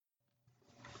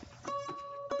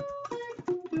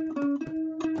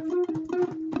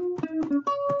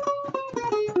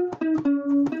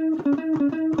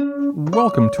and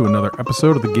welcome to another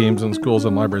episode of the Games in Schools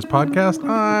and Libraries podcast.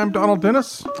 I'm Donald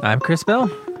Dennis. I'm Chris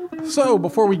Bell. So,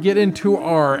 before we get into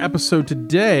our episode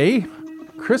today,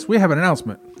 Chris, we have an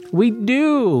announcement. We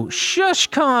do.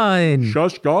 ShushCon.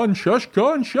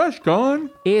 ShushCon.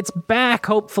 It's back,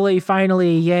 hopefully,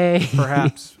 finally. Yay.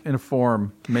 Perhaps in a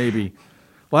form, maybe.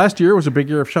 Last year was a big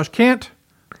year of ShushCan't.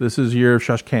 This is a year of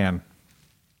ShushCan.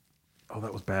 Oh,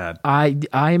 that was bad. I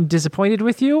am disappointed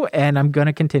with you, and I'm going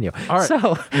to continue. All right.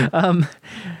 So,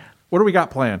 What do we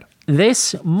got planned?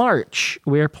 this March,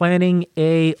 we're planning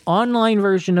a online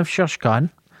version of ShushCon.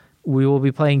 We will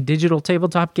be playing digital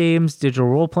tabletop games, digital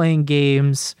role-playing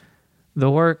games, the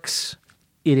works.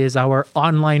 It is our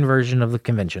online version of the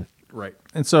convention. Right.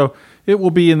 And so it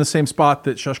will be in the same spot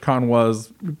that ShushCon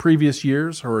was previous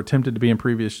years, or attempted to be in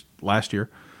last year.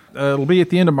 It'll be at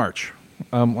the end of March,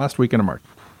 last weekend of March.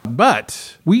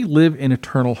 But we live in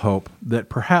eternal hope that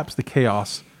perhaps the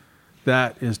chaos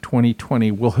that is 2020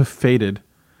 will have faded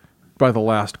by the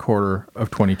last quarter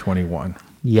of 2021.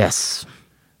 Yes.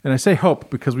 And I say hope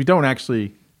because we don't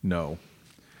actually know.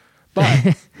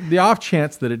 But the off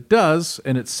chance that it does,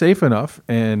 and it's safe enough,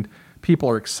 and people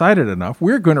are excited enough,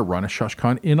 we're going to run a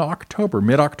ShushCon in October,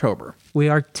 mid-October. We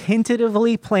are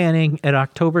tentatively planning at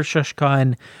October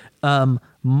ShushCon.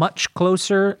 Much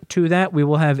closer to that, we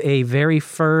will have a very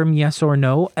firm yes or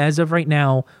no. As of right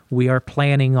now, we are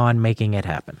planning on making it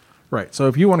happen. Right. So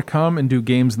if you want to come and do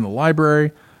games in the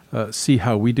library, see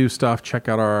how we do stuff, check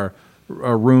out our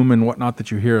room and whatnot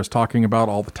that you hear us talking about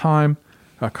all the time,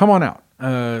 come on out.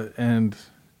 And,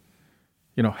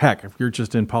 you know, heck, if you're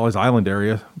just in Pawleys Island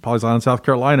area, Pawleys Island, South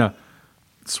Carolina,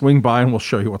 swing by and we'll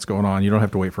show you what's going on. You don't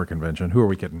have to wait for a convention. Who are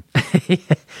we kidding?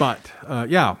 But,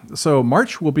 yeah, so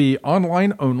March will be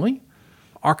online only.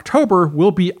 October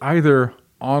will be either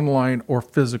online or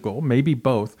physical, maybe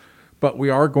both. But we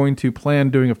are going to plan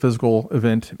doing a physical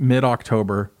event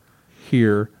mid-October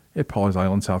here at Pawleys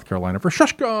Island, South Carolina for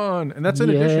ShushCon. And that's in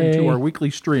addition to our weekly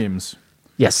streams.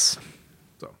 Yes.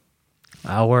 So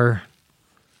Our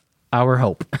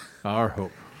hope. our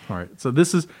hope. All right. So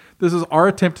this is our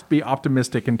attempt to be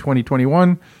optimistic in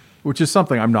 2021, which is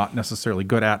something I'm not necessarily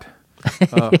good at.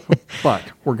 But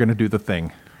we're going to do the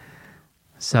thing.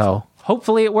 So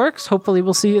hopefully it works. Hopefully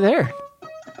we'll see you there.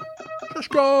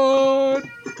 ShushCon!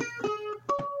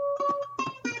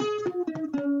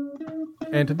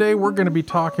 And today we're going to be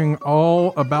talking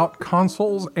all about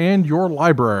consoles and your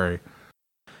library.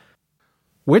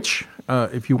 Which,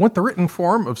 if you want the written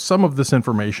form of some of this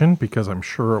information, because I'm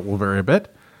sure it will vary a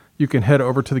bit, you can head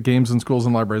over to the Games in Schools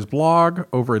and Libraries blog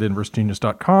over at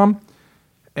inversegenius.com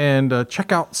and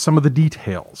check out some of the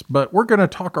details. But we're going to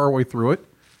talk our way through it.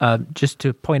 Just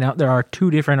to point out, there are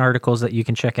two different articles that you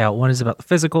can check out. One is about the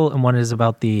physical and one is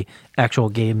about the actual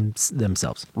games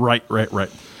themselves. Right.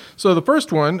 So the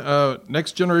first one,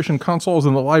 Next Generation Consoles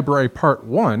in the Library Part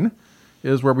 1,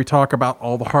 is where we talk about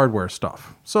all the hardware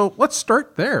stuff. So let's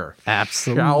start there.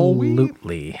 Shall we?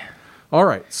 Absolutely. All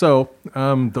right. So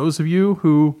those of you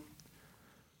who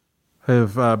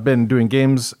have been doing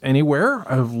Games Anywhere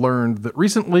have learned that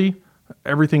recently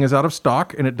everything is out of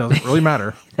stock and it doesn't really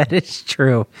matter. That is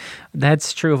true.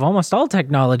 That's true of almost all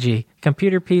technology.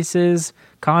 Computer pieces,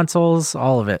 consoles,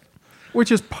 all of it.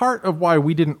 Which is part of why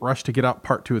we didn't rush to get out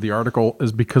part 2 of the article,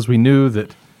 is because we knew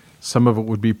that some of it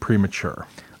would be premature.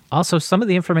 Also, some of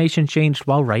the information changed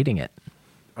while writing it.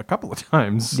 A couple of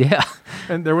times. Yeah,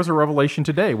 And there was a revelation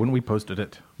today when we posted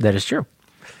it. that is true.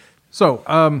 So,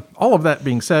 all of that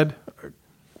being said,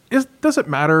 does it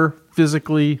matter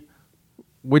physically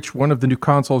which one of the new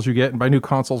consoles you get? And by new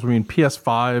consoles, we mean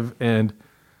PS5 and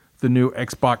the new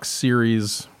Xbox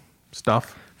Series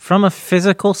stuff. From a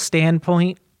physical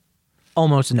standpoint,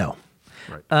 almost no.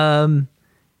 Right.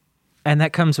 And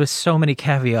that comes with so many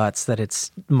caveats that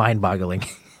it's mind-boggling.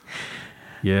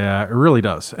 Yeah, it really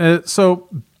does. So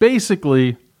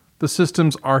basically, the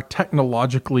systems are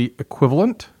technologically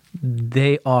equivalent.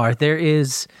 They are. There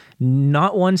is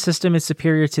not one system is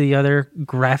superior to the other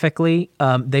graphically.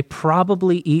 They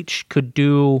probably each could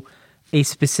do a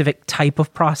specific type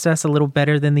of process a little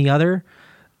better than the other.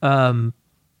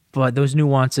 But those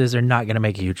nuances are not going to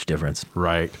make a huge difference.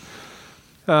 Right.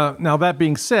 Now, that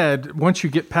being said, once you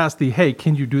get past the, hey,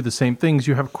 can you do the same things,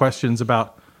 you have questions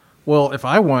about, well, if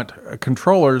I want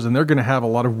controllers and they're going to have a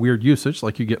lot of weird usage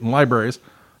like you get in libraries,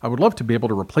 I would love to be able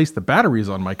to replace the batteries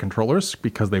on my controllers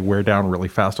because they wear down really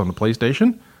fast on the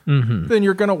PlayStation. Mm-hmm. Then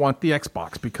you're going to want the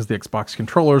Xbox because the Xbox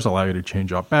controllers allow you to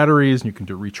change out batteries and you can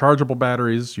do rechargeable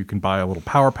batteries. You can buy a little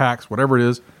power packs, whatever it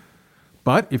is.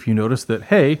 But if you notice that,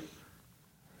 hey,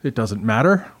 it doesn't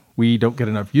matter, we don't get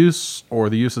enough use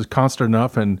or the use is constant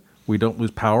enough and we don't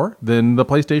lose power, then the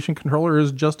PlayStation controller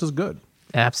is just as good.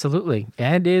 Absolutely.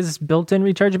 And is built-in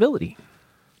rechargeability.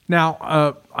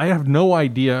 Now, I have no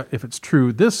idea if it's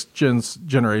true this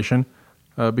generation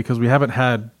because we haven't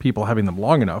had people having them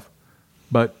long enough.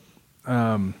 But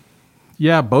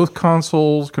yeah, both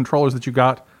controllers that you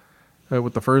got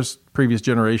with the previous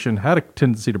generation had a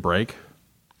tendency to break.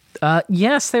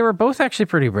 Yes, they were both actually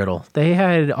pretty brittle. They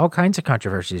had all kinds of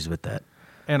controversies with that.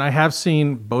 And I have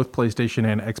seen both PlayStation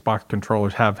and Xbox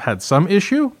controllers have had some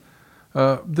issue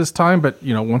this time. But,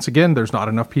 once again, there's not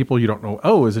enough people. You don't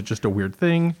know, is it just a weird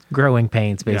thing? Growing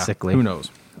pains, basically. Yeah, who knows?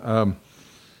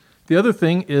 The other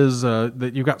thing is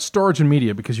that you've got storage and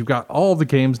media because you've got all the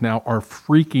games now are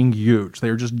freaking huge.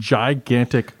 They're just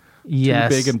gigantic, yes.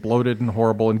 Too big and bloated and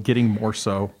horrible and getting more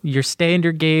so. Your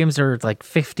standard games are like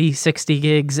 50, 60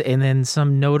 gigs, and then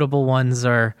some notable ones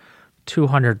are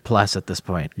 200 plus at this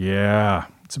point. Yeah,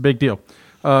 it's a big deal.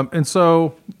 And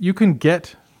so you can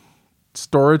get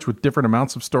storage with different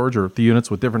amounts of storage or the units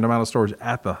with different amount of storage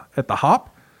at the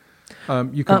hop.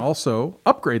 You can also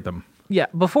upgrade them. Yeah,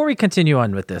 before we continue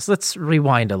on with this, let's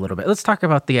rewind a little bit. Let's talk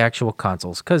about the actual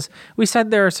consoles, because we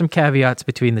said there are some caveats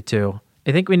between the two.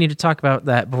 I think we need to talk about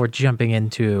that before jumping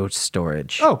into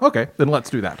storage. Oh, okay. Then let's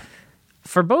do that.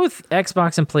 For both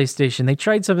Xbox and PlayStation, they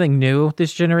tried something new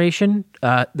this generation.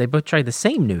 They both tried the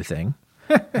same new thing.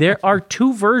 There are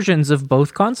two versions of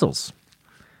both consoles.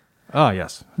 Ah,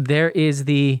 yes. There is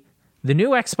the new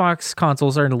Xbox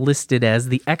consoles are listed as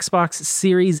the Xbox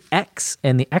Series X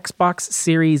and the Xbox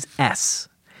Series S.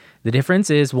 The difference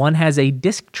is one has a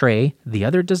disc tray, the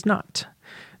other does not.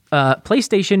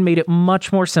 PlayStation made it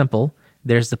much more simple.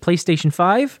 There's the PlayStation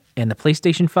 5 and the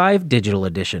PlayStation 5 Digital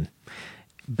Edition.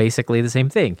 Basically the same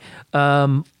thing.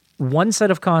 One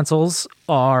set of consoles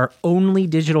are only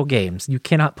digital games. You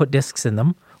cannot put discs in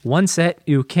them. One set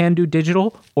you can do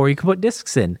digital or you can put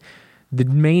discs in. The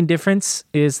main difference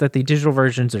is that the digital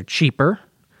versions are cheaper.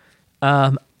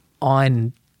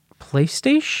 On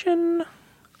PlayStation,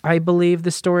 I believe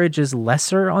the storage is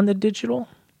lesser on the digital.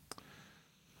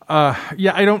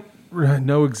 Yeah, I don't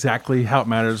know exactly how it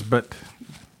matters, but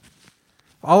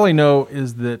all I know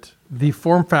is that the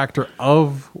form factor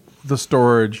of the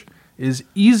storage is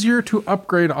easier to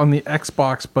upgrade on the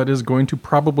Xbox, but is going to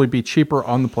probably be cheaper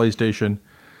on the PlayStation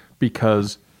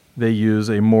because they use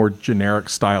a more generic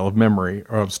style of memory,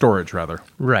 or of storage, rather.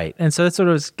 Right. And so that's what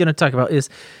I was going to talk about is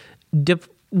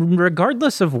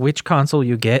regardless of which console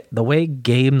you get, the way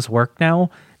games work now,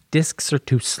 discs are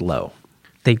too slow.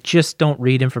 They just don't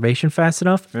read information fast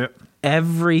enough. Yep.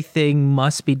 Everything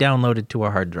must be downloaded to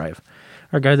a hard drive,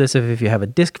 regardless of if you have a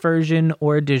disc version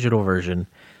or a digital version.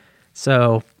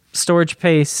 So storage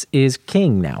pace is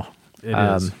king now. It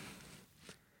is.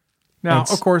 Now,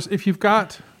 of course, if you've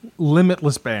got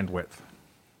limitless bandwidth,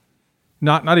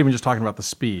 not even just talking about the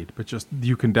speed, but just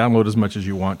you can download as much as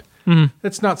you want. Mm-hmm.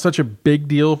 It's not such a big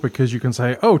deal because you can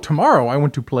say, tomorrow I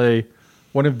want to play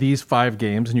one of these 5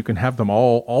 games, and you can have them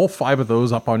all 5 of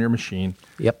those up on your machine.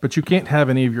 Yep. But you can't have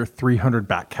any of your 300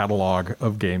 back catalog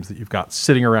of games that you've got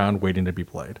sitting around waiting to be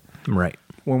played. Right.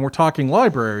 When we're talking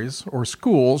libraries or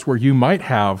schools where you might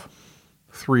have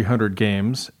 300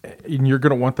 games, and you're going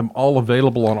to want them all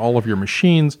available on all of your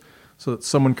machines so that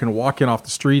someone can walk in off the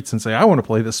streets and say, I want to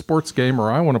play this sports game,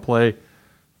 or I want to play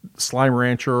Slime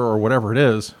Rancher, or whatever it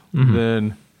is,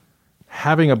 then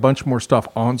having a bunch more stuff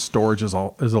on storage is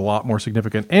a lot more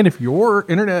significant. And if your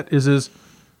internet is as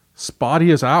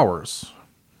spotty as ours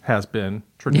has been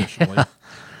traditionally,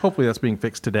 hopefully that's being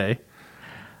fixed today,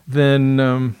 then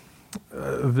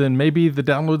maybe the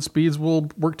download speeds will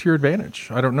work to your advantage.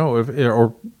 I don't know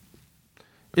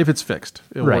if it's fixed,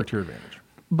 it'll work to your advantage.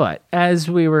 But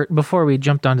before we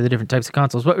jumped onto the different types of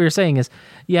consoles, what we were saying is,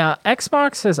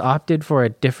 Xbox has opted for a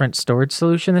different storage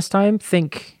solution this time.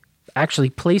 Think actually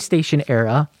PlayStation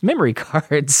era memory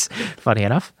cards, funny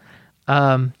enough.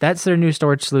 That's their new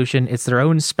storage solution. It's their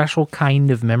own special kind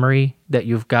of memory that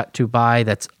you've got to buy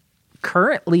that's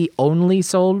currently only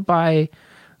sold by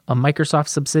a Microsoft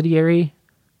subsidiary,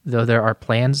 though there are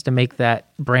plans to make that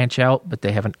branch out, but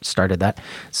they haven't started that.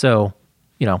 So,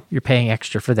 you're paying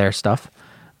extra for their stuff.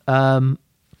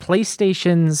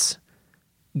 PlayStation's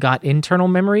got internal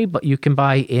memory, but you can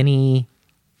buy any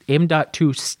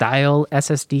M.2 style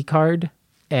SSD card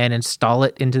and install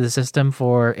it into the system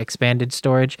for expanded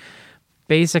storage.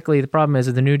 Basically, the problem is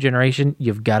with the new generation,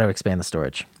 you've got to expand the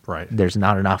storage. Right. There's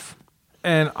not enough.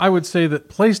 And I would say that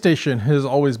PlayStation has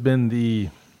always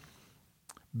been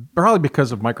probably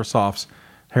because of Microsoft's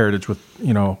heritage with,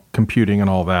 computing and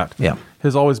all that,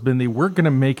 has always been we're going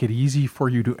to make it easy for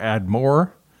you to add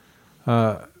more.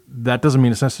 That doesn't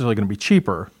mean it's necessarily going to be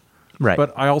cheaper. Right.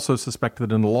 But I also suspect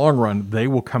that in the long run, they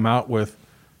will come out with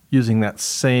using that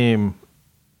same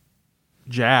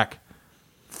jack,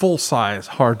 full-size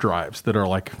hard drives that are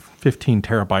like 15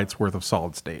 terabytes worth of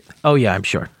solid state. Oh, yeah, I'm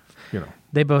sure. You know.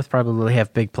 They both probably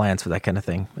have big plans for that kind of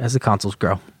thing as the consoles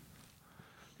grow.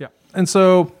 Yeah. And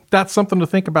so that's something to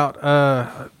think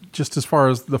about just as far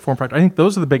as the form factor. I think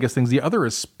those are the biggest things. The other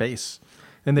is space.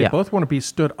 And they both want to be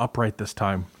stood upright this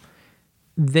time.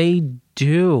 They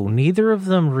do. Neither of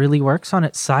them really works on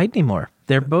its side anymore.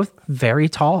 They're both very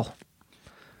tall.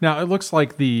 Now, it looks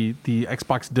like the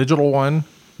Xbox Digital one,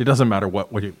 it doesn't matter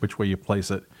which way you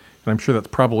place it. And I'm sure that's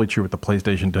probably true with the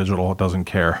PlayStation Digital. It doesn't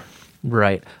care.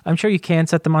 Right. I'm sure you can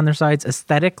set them on their sides.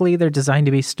 Aesthetically, they're designed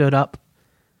to be stood up.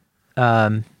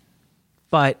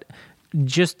 But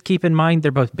just keep in mind,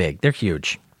 they're both big. They're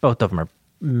huge. Both of them are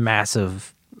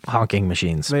massive honking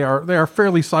machines. They are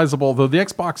fairly sizable, though the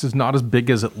Xbox is not as big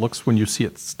as it looks when you see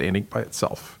it standing by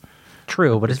itself.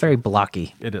 True, but it's very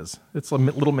blocky. It is. It's a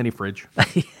little mini fridge.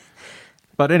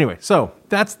 But anyway, so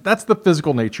that's the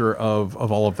physical nature of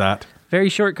all of that. Very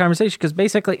short conversation because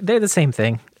basically they're the same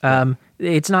thing.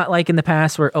 It's not like in the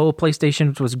past where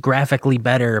PlayStation was graphically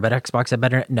better, but Xbox had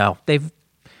better. No,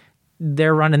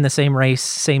 they're running the same race,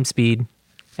 same speed.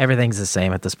 Everything's the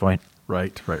same at this point.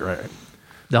 Right.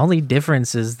 The only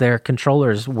difference is their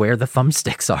controllers where the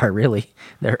thumbsticks are. Really,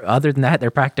 other than that,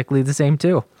 they're practically the same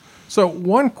too. So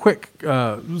one quick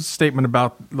statement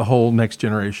about the whole next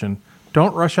generation: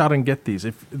 don't rush out and get these.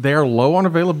 If they are low on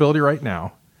availability right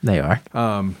now. They are.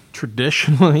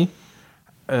 Traditionally,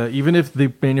 even if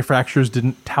the manufacturers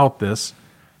didn't tout this,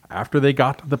 after they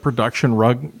got the production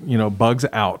bugs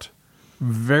out,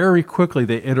 very quickly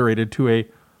they iterated to a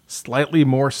slightly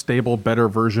more stable, better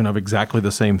version of exactly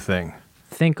the same thing.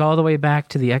 Think all the way back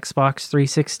to the Xbox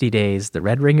 360 days. The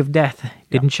Red Ring of Death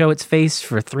didn't show its face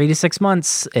for 3 to 6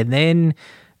 months, and then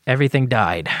everything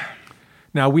died.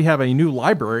 Now, we have a new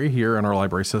library here in our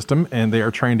library system, and they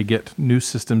are trying to get new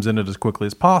systems in it as quickly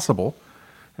as possible.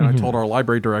 And I told our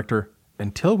library director,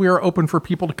 until we are open for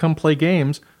people to come play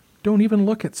games, don't even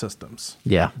look at systems.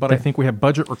 Yeah. But I think we have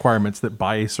budget requirements that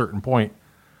by a certain point,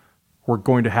 we're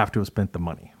going to have to have spent the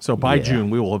money. So by June,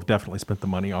 we will have definitely spent the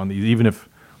money on these,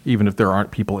 even if there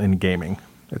aren't people in gaming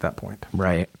at that point.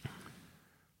 Right.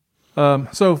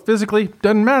 So physically,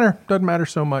 doesn't matter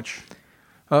so much.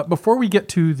 Before we get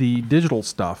to the digital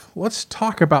stuff, let's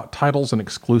talk about titles and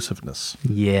exclusiveness.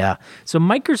 Yeah. So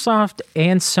Microsoft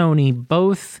and Sony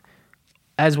both,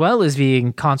 as well as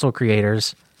being console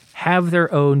creators, have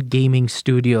their own gaming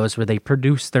studios where they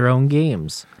produce their own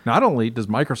games. Not only does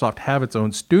Microsoft have its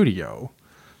own studio,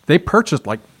 they purchased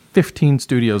like 15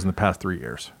 studios in the past 3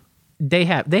 years. They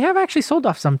have actually sold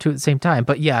off some too at the same time.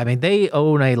 But yeah, I mean, they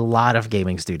own a lot of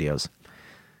gaming studios.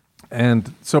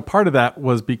 And so part of that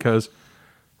was because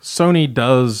Sony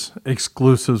does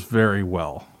exclusives very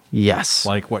well. Yes.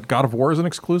 Like what, God of War is an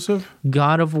exclusive?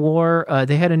 God of War,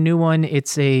 they had a new one.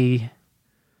 It's a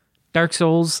Dark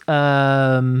Souls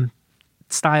style,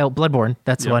 Bloodborne.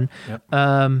 That's one. Yep.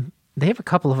 They have a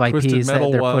couple of IPs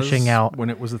that they're pushing out. When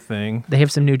it was a thing. They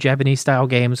have some new Japanese style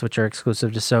games, which are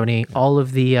exclusive to Sony. Yeah. All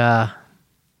of the,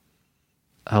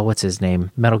 what's his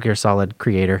name? Metal Gear Solid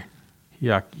creator.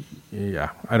 Yeah.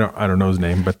 I don't know his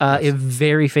name, but a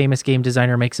very famous game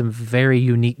designer, makes some very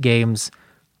unique games.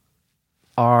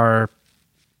 Are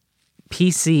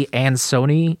PC and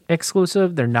Sony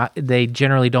exclusive. They're not. They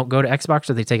generally don't go to Xbox,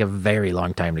 so they take a very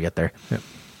long time to get there. Yep.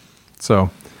 So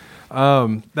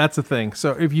that's the thing.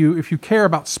 So if you care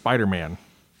about Spider-Man,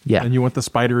 and you want the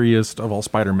spideriest of all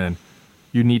Spider-Men,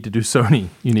 you need to do Sony.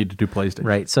 You need to do PlayStation.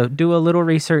 Right. So do a little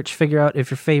research. Figure out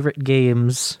if your favorite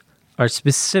games are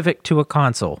specific to a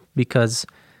console, because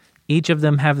each of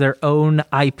them have their own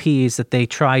IPs that they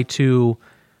try to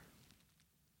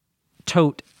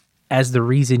tote as the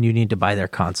reason you need to buy their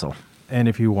console. And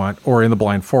if you want, or In the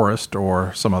Blind Forest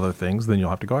or some other things, then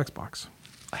you'll have to go Xbox.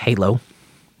 Halo.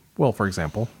 Well, for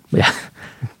example. Yeah.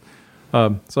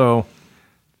 So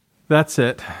that's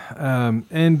it.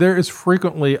 And there is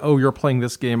frequently, you're playing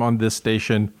this game on this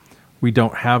station. We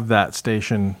don't have that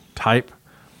station type.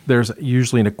 There's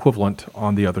usually an equivalent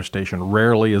on the other station.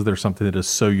 Rarely is there something that is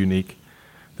so unique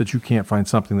that you can't find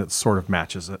something that sort of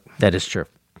matches it. That is true.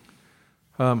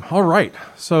 All right.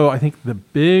 So I think the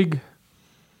big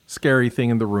scary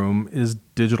thing in the room is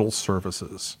digital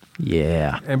services.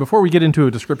 Yeah. And before we get into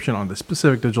a description on the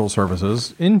specific digital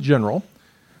services, in general,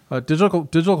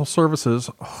 digital services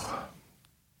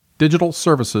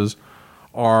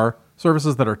are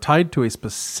services that are tied to a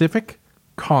specific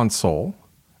console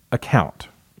account,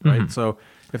 right? Mm-hmm. So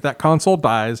If that console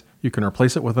dies, you can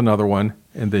replace it with another one,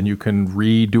 and then you can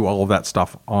redo all of that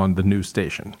stuff on the new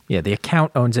station. Yeah, the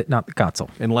account owns it, not the console.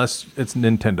 Unless it's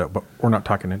Nintendo, but we're not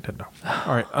talking Nintendo.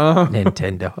 All right.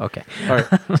 Nintendo. Okay. All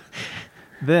right.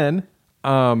 Then,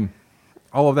 all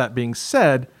of that being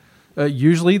said,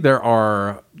 usually there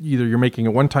are either you're making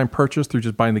a one-time purchase through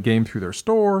just buying the game through their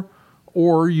store,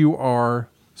 or you are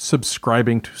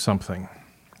subscribing to something.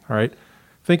 All right.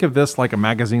 Think of this like a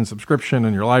magazine subscription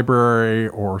in your library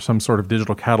or some sort of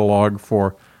digital catalog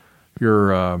for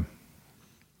your,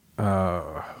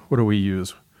 what do we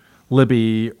use?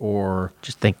 Libby or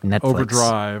Just think Netflix.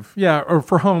 Overdrive. Yeah, or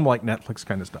for home like Netflix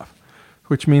kind of stuff,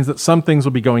 which means that some things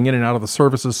will be going in and out of the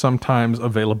services, sometimes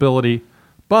availability.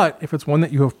 But if it's one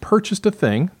that you have purchased a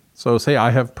thing, so say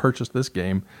I have purchased this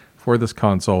game for this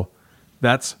console,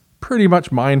 that's pretty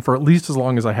much mine for at least as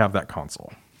long as I have that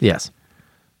console. Yes.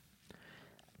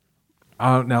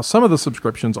 Now, some of the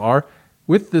subscriptions are,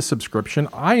 with this subscription,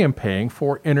 I am paying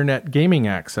for internet gaming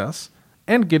access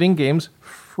and getting games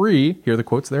free. Hear the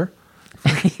quotes there?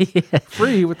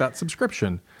 Free with that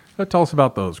subscription. Tell us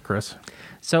about those, Chris.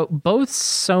 So both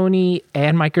Sony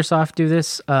and Microsoft do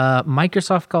this.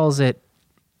 Microsoft calls it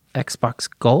Xbox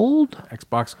Gold.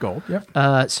 Xbox Gold, yeah.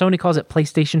 Sony calls it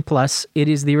PlayStation Plus. It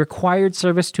is the required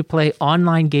service to play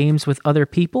online games with other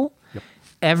people. Yep.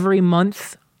 Every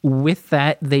month with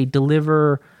that, they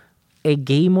deliver a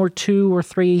game or two or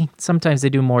three. Sometimes they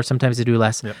do more, sometimes they do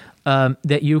less. Yep.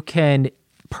 That you can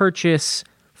purchase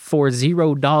for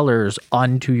 $0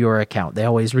 onto your account. They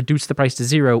always reduce the price to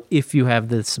 $0 if you have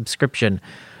the subscription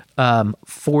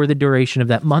for the duration of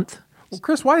that month. Well,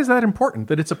 Chris, why is that important,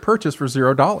 that it's a purchase for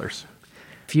 $0?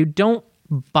 If you don't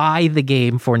buy the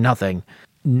game for nothing,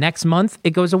 next month it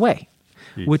goes away,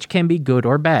 which can be good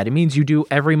or bad. It means you do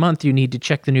every month, you need to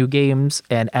check the new games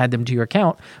and add them to your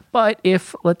account. But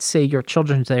if, let's say, your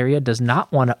children's area does not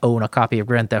want to own a copy of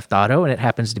Grand Theft Auto and it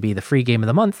happens to be the free game of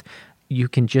the month, you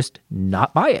can just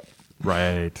not buy it.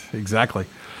 Right, exactly.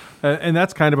 And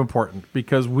that's kind of important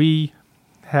because we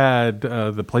had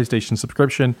the PlayStation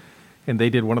subscription and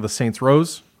they did one of the Saints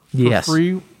Rows for Yes.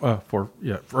 free, for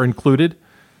included.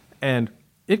 And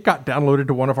it got downloaded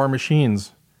to one of our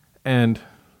machines. And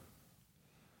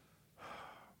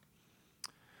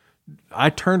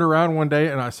I turned around one day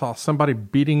and I saw somebody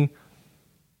beating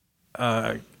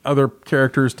other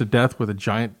characters to death with a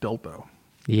giant dildo.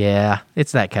 Yeah,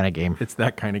 it's that kind of game. It's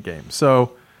that kind of game.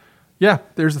 So, yeah,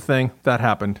 there's the thing. That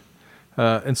happened.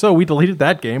 And so we deleted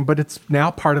that game, but it's now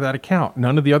part of that account.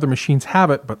 None of the other machines have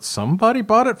it, but somebody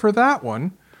bought it for that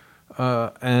one.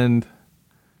 And,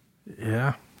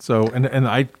 yeah. So, and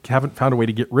I haven't found a way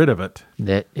to get rid of it.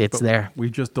 It's there. We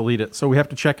just delete it. So we have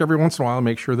to check every once in a while and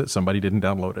make sure that somebody didn't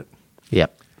download it.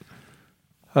 Yep.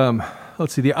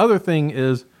 Let's see. The other thing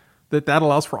is that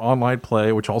allows for online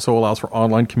play, which also allows for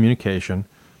online communication.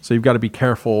 So you've got to be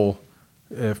careful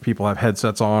if people have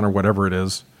headsets on or whatever it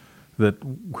is, that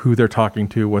who they're talking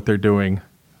to, what they're doing.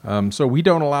 So we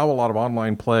don't allow a lot of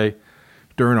online play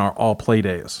during our all play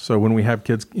days. So when we have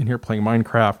kids in here playing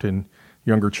Minecraft and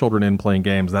younger children in playing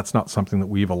games, that's not something that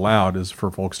we've allowed, is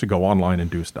for folks to go online and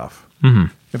do stuff.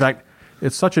 Mm-hmm. In fact,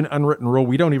 it's such an unwritten rule,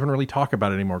 we don't even really talk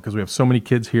about it anymore because we have so many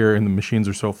kids here and the machines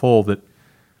are so full that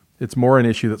it's more an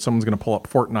issue that someone's going to pull up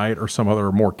Fortnite or some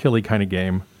other more killy kind of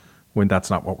game when that's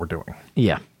not what we're doing.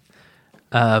 Yeah.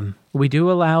 We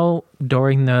do allow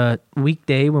during the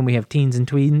weekday when we have teens and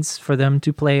tweens for them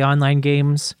to play online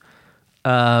games.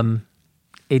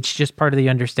 It's just part of the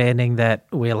understanding that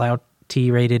we allow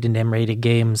T-rated and M-rated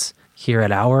games here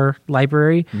at our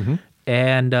library. Mm-hmm.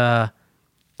 And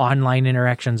online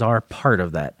interactions are part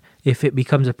of that. If it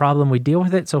becomes a problem, we deal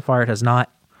with it. So far, it has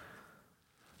not.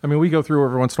 I mean, we go through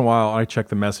every once in a while. I check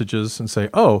the messages and say,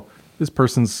 oh, this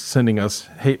person's sending us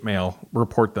hate mail.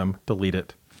 Report them, delete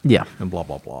it. Yeah. And blah,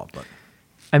 blah, blah. But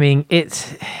I mean,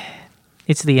 it's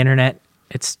the internet.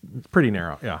 It's pretty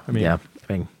narrow. Yeah. I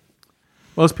mean,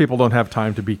 most people don't have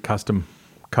time to be custom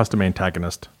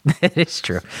antagonist. It's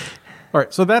true. All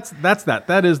right. So that's that.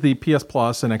 That is the PS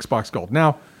Plus and Xbox Gold.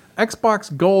 Now,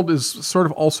 Xbox Gold is sort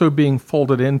of also being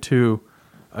folded into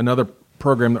another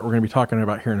program that we're going to be talking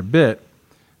about here in a bit.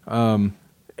 And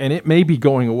it may be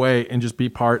going away and just be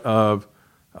part of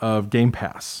Game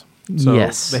Pass. So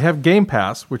yes. They have Game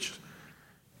Pass, which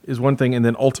is one thing, and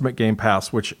then Ultimate Game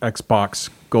Pass, which Xbox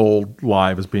Gold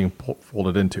Live is being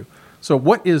folded into. So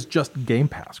what is just Game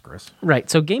Pass, Chris? Right.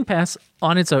 So Game Pass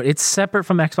on its own, it's separate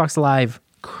from Xbox Live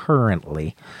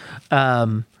currently.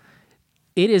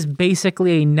 It is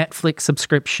basically a Netflix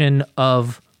subscription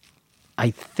of,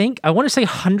 I want to say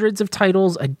hundreds of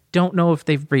titles. I don't know if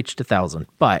they've reached 1,000,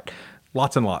 but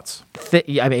lots and lots.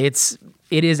 I mean,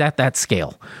 it is at that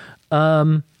scale.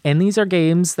 And these are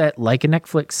games that, like a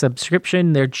Netflix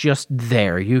subscription, they're just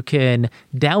there. You can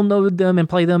download them and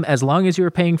play them as long as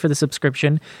you're paying for the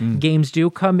subscription. Games do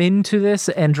come into this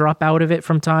and drop out of it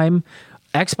from time.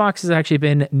 Xbox has actually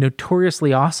been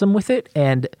notoriously awesome with it,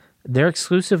 and their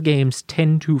exclusive games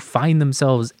tend to find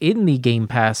themselves in the Game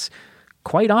Pass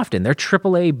quite often. They're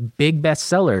AAA big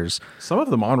bestsellers. Some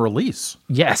of them on release.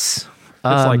 Yes. It's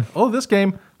like, oh, this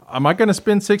game, am I going to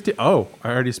spend 60? Oh, I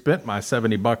already spent my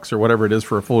 $70 or whatever it is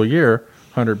for a full year.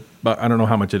 100, but I don't know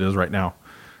how much it is right now.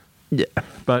 Yeah,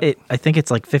 but I think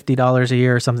it's like $50 a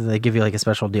year or something. They give you like a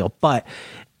special deal, but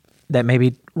that may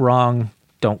be wrong.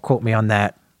 Don't quote me on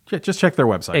that. Just check their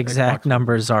website. Exact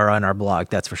numbers are on our blog,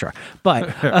 that's for sure.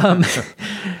 But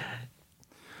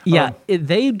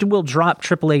they will drop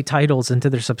AAA titles into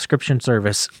their subscription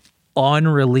service on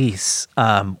release,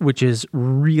 which is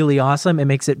really awesome. It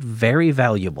makes it very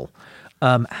valuable.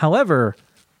 However,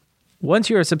 once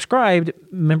you are subscribed,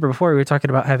 remember before we were talking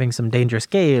about having some dangerous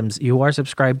games, you are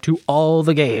subscribed to all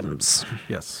the games.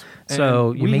 Yes.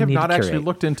 So we have not actually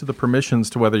looked into the permissions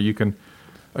to whether you can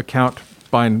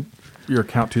bind your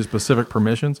account to specific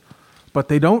permissions, but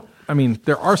they don't. I mean,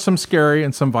 there are some scary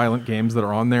and some violent games that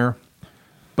are on there,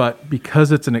 but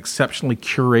because it's an exceptionally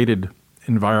curated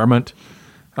environment,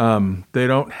 they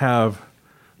don't have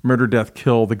Murder, Death,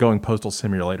 Kill, the Going Postal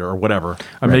Simulator or whatever.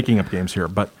 I'm making up games here,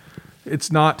 but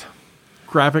it's not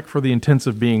graphic for the intents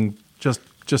of being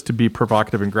just to be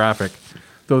provocative and graphic,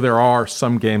 though there are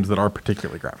some games that are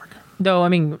particularly graphic. No, I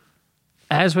mean,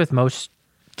 as with most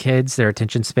kids, their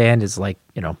attention span is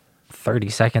 30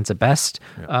 seconds at best.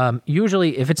 Yeah.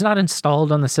 Usually, if it's not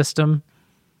installed on the system,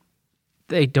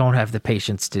 they don't have the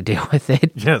patience to deal with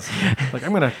it. Yes. Like,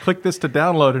 I'm going to click this to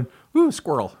download and, ooh,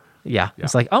 squirrel. Yeah.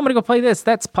 It's like, oh, I'm going to go play this.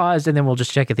 That's paused. And then we'll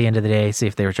just check at the end of the day, see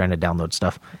if they were trying to download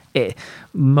stuff.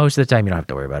 Most of the time, you don't have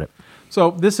to worry about it.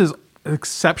 So this is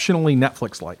exceptionally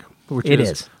Netflix-like, which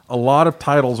is a lot of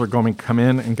titles are going to come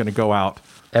in and going to go out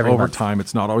over time.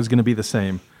 It's not always going to be the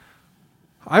same.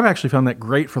 I've actually found that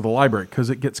great for the library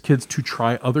because it gets kids to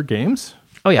try other games.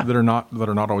 Oh yeah, that are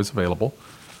not always available,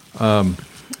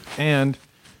 and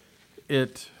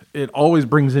it always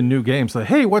brings in new games. Like,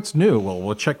 hey, what's new? Well,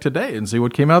 we'll check today and see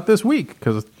what came out this week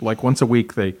because like once a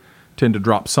week they tend to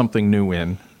drop something new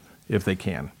in if they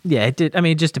can. Yeah, it did. I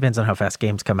mean, it just depends on how fast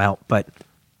games come out, but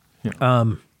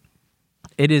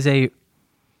it's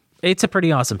a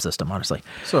pretty awesome system, honestly.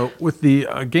 So with the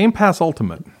Game Pass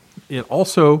Ultimate, it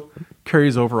also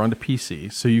carries over onto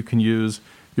PC, so you can use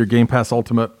your Game Pass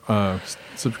Ultimate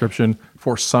subscription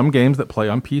for some games that play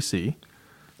on PC.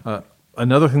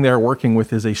 Another thing they're working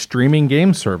with is a streaming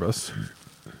game service,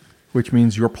 which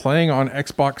means you're playing on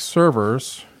Xbox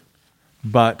servers,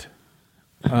 but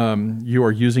you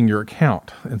are using your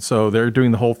account. And so they're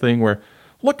doing the whole thing where,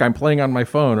 look, I'm playing on my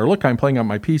phone, or look, I'm playing on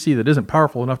my PC that isn't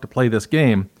powerful enough to play this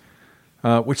game,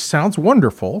 which sounds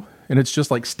wonderful, and it's just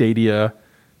like Stadia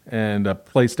and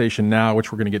PlayStation Now,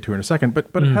 which we're going to get to in a second, but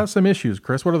it has some issues.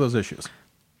 Chris, what are those issues?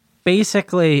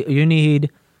 Basically, you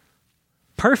need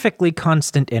perfectly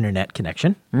constant internet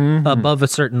connection above a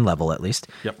certain level, at least.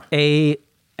 Yep.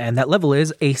 And that level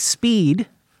is a speed,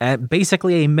 at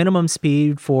basically a minimum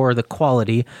speed for the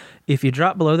quality. If you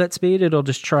drop below that speed, it'll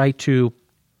just try to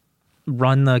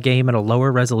run the game at a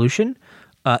lower resolution.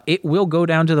 It will go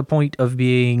down to the point of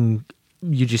being,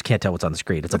 you just can't tell what's on the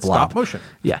screen. It's a blob. Stop motion.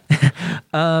 Yeah.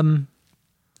 And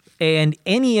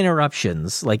any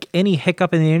interruptions, like any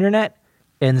hiccup in the internet,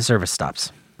 and the service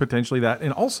stops. Potentially that.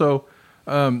 And also,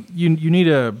 you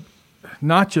need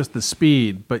not just the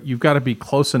speed, but you've got to be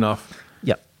close enough.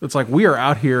 Yep. It's like we are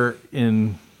out here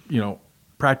in,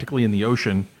 practically in the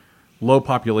ocean, low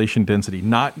population density,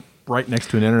 not right next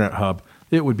to an internet hub.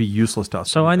 It would be useless to us.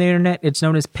 So on the internet, it's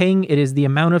known as ping. It is the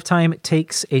amount of time it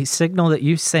takes a signal that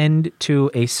you send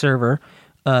to a server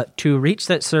to reach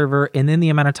that server, and then the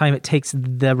amount of time it takes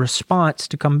the response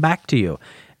to come back to you.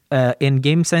 In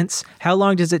game sense, how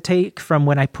long does it take from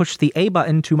when I push the A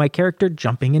button to my character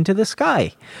jumping into the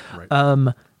sky?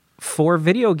 Right. For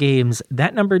video games,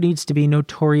 that number needs to be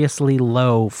notoriously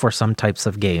low for some types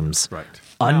of games. Right.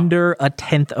 Under a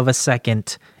tenth of a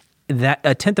second. That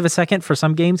a tenth of a second for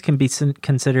some games can be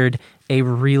considered a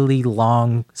really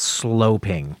long, slow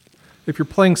ping. If you're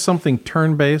playing something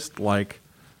turn-based like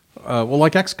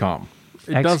XCOM,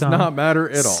 it does not matter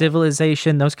at all.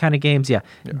 Civilization, those kind of games, yeah.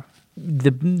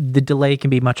 The delay can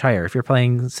be much higher. If you're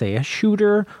playing, say, a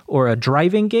shooter or a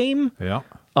driving game,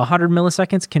 100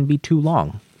 milliseconds can be too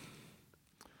long.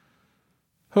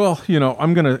 Well,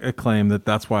 I'm going to claim that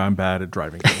that's why I'm bad at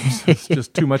driving games. It's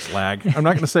just too much lag. I'm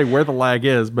not going to say where the lag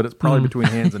is, but it's probably between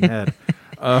hands and head.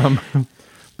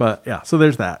 But yeah, so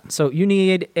there's that. So you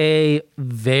need a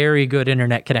very good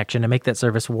internet connection to make that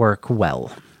service work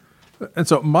well. And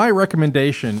so my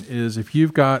recommendation is if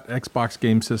you've got Xbox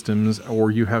game systems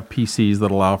or you have PCs that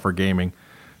allow for gaming,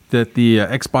 that the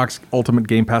Xbox Ultimate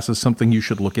Game Pass is something you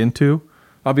should look into.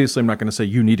 Obviously, I'm not going to say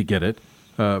you need to get it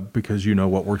because you know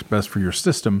what works best for your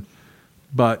system,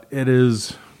 but it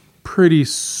is pretty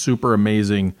super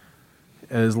amazing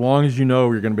as long as you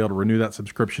know you're going to be able to renew that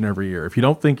subscription every year. If you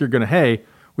don't think you're going to, hey,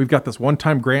 we've got this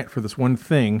one-time grant for this one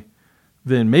thing,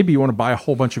 then maybe you want to buy a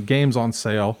whole bunch of games on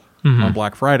sale on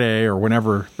Black Friday or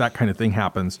whenever that kind of thing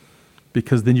happens,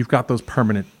 because then you've got those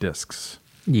permanent discs.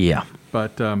 Yeah.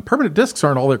 But permanent discs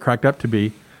aren't all they're cracked up to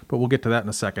be, but we'll get to that in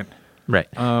a second. Right.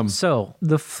 So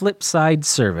the flip side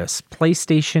service,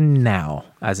 PlayStation Now,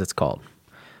 as it's called,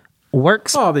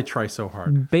 works Oh, they try so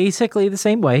hard. basically the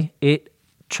same way. It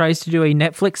tries to do a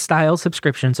Netflix-style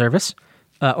subscription service,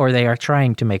 or they are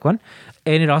trying to make one,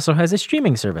 and it also has a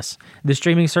streaming service. The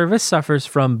streaming service suffers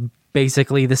from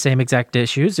basically the same exact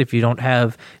issues. If you don't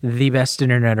have the best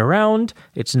internet around,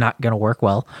 it's not going to work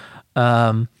well.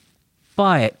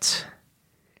 But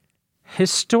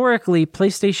historically,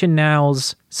 PlayStation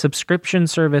Now's subscription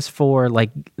service for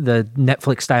like the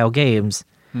Netflix-style games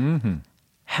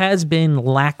has been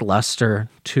lackluster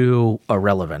to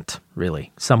irrelevant,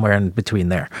 really, somewhere in between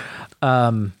there.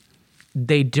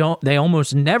 They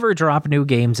almost never drop new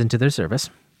games into their service.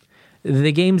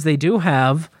 The games they do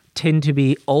have tend to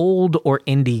be old or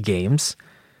indie games.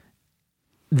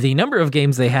 The number of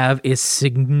games they have is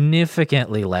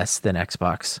significantly less than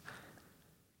Xbox.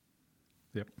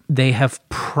 Yep. They have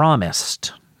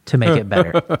promised to make it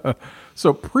better.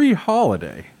 So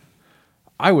pre-holiday,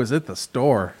 I was at the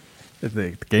store at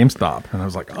the GameStop, and I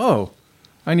was like, oh,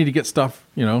 I need to get stuff,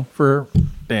 for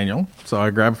Daniel. So I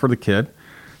grabbed for the kid,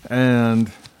 and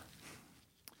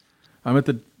I'm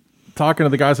talking to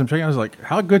the guys I'm checking. I was like,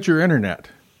 how good's your internet?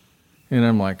 And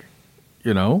I'm like,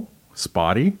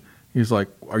 spotty. He's like,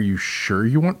 are you sure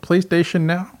you want PlayStation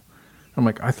Now? I'm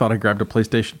like, I thought I grabbed a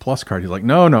PlayStation Plus card. He's like,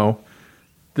 no,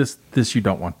 this you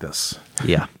don't want this.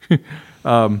 Yeah.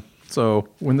 So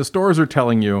when the stores are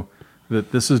telling you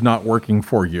that this is not working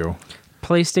for you,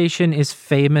 PlayStation is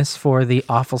famous for the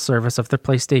awful service of the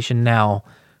PlayStation Now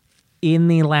in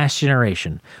the last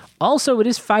generation. Also, it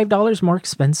is $5 more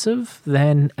expensive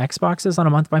than Xbox is on a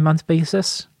month-by-month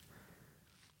basis.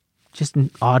 Just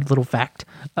an odd little fact.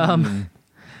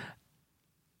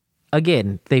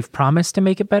 Again, they've promised to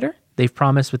make it better. They've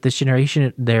promised with this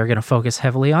generation they're going to focus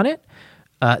heavily on it.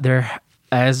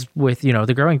 As with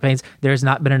the growing pains, there's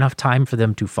not been enough time for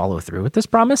them to follow through with this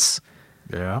promise.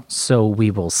 yeah. So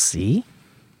we will see.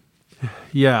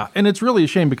 Yeah, and it's really a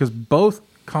shame because both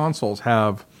consoles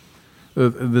have,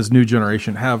 this new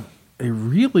generation, have a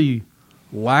really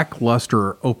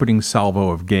lackluster opening salvo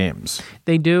of games.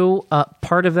 They do.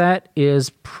 Part of that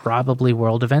is probably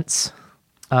world events.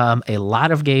 A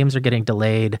lot of games are getting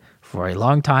delayed for a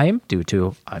long time due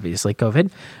to, obviously, COVID.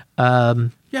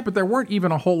 Yeah, but there weren't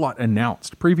even a whole lot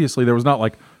announced. Previously, there was not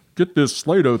like, get this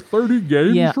slate of 30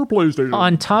 games for PlayStation.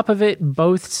 On top of it,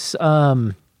 both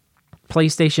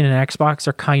PlayStation and Xbox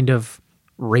are kind of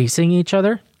racing each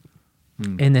other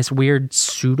in this weird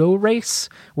pseudo race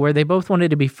where they both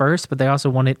wanted to be first, but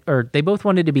they both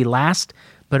wanted to be last,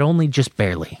 but only just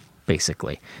barely,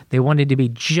 basically. They wanted to be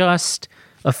just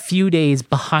a few days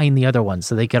behind the other one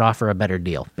so they could offer a better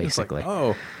deal, basically. Like,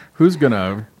 oh, who's going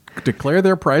to declare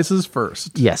their prices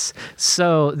first? Yes.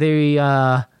 So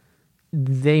there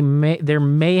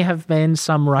may have been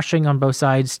some rushing on both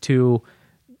sides to,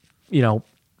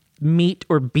 meet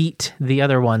or beat the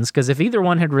other ones. Because if either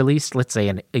one had released, let's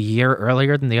say, a year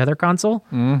earlier than the other console,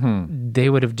 they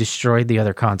would have destroyed the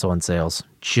other console in sales.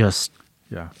 Just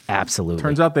absolutely.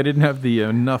 Turns out they didn't have the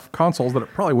enough consoles that it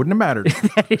probably wouldn't have mattered.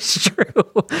 That is true.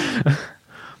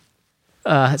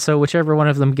 So whichever one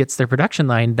of them gets their production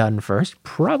line done first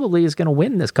probably is going to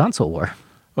win this console war.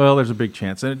 Well, there's a big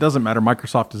chance. And it doesn't matter.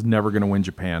 Microsoft is never going to win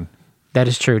Japan. That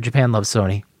is true. Japan loves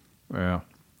Sony. Yeah.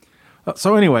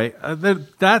 So anyway,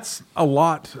 that's a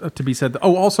lot to be said.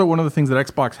 Oh, also one of the things that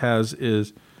Xbox has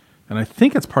is, and I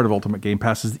think it's part of Ultimate Game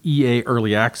Pass, is EA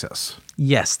Early Access.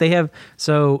 Yes, they have.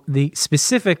 So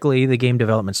specifically the game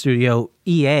development studio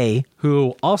EA,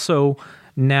 who also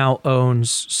now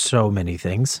owns so many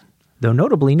things, though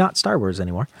notably not Star Wars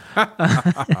anymore.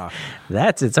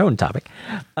 That's its own topic.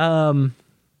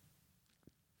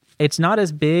 It's not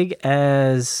as big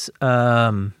as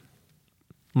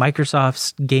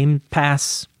Microsoft's Game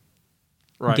Pass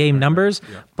numbers,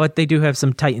 yeah. But they do have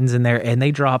some titans in there, and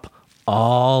they drop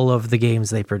all of the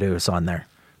games they produce on there.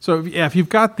 So if you've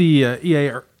got the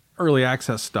EA Early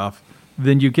Access stuff,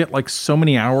 then you get like so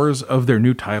many hours of their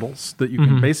new titles that you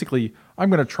can basically, I'm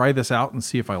going to try this out and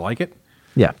see if I like it.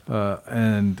 Yeah.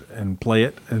 And play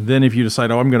it. And then if you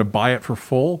decide, I'm going to buy it for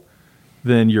full,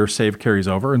 then your save carries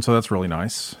over. And so that's really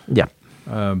nice. Yeah.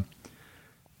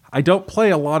 I don't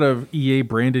play a lot of EA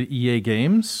branded EA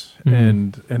games,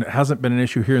 and it hasn't been an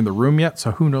issue here in the room yet.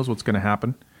 So who knows what's going to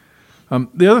happen?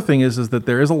 The other thing is that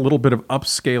there is a little bit of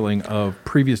upscaling of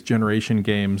previous generation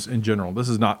games in general. This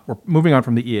is not, we're moving on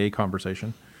from the EA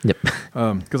conversation. Yep.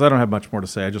 Because I don't have much more to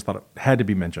say. I just thought it had to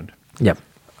be mentioned. Yep.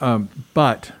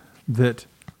 But that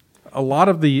a lot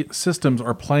of the systems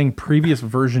are playing previous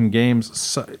version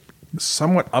games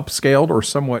somewhat upscaled or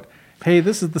somewhat, hey,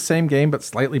 this is the same game but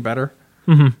slightly better,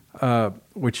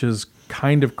 which is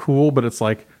kind of cool. But it's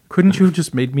like, couldn't you have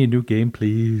just made me a new game,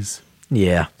 please?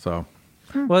 Yeah. So,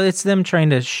 well, it's them trying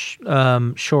to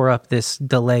shore up this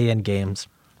delay in games.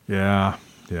 yeah.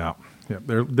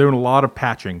 They're doing a lot of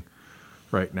patching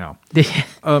right now.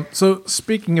 So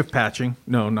speaking of patching,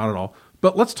 no, not at all.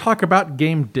 But let's talk about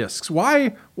game discs.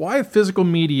 Why physical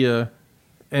media,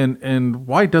 and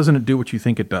why doesn't it do what you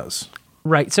think it does?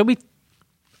 Right. So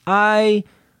I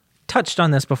touched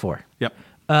on this before. Yep.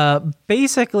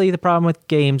 Basically, the problem with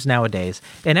games nowadays,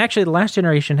 and actually the last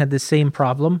generation had the same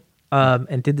problem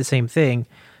and did the same thing.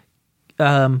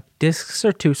 Discs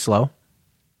are too slow.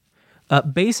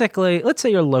 Basically, let's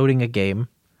say you're loading a game.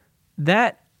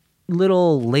 That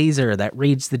little laser that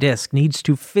reads the disc needs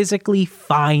to physically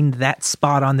find that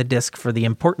spot on the disc for the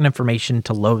important information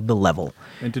to load the level.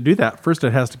 And to do that, first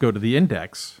it has to go to the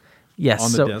index. Yes,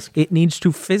 on the so disc. It needs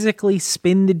to physically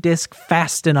spin the disc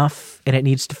fast enough, and it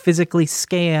needs to physically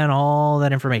scan all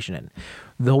that information in.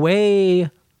 The way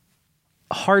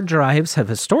hard drives have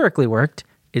historically worked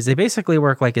is they basically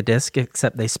work like a disc,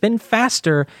 except they spin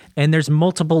faster, and there's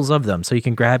multiples of them, so you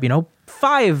can grab,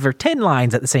 5 or 10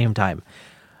 lines at the same time.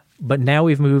 But now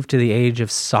we've moved to the age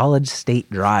of solid-state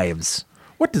drives.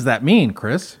 What does that mean,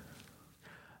 Chris?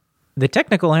 The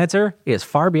technical answer is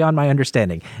far beyond my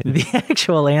understanding. The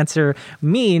actual answer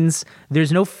means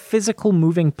there's no physical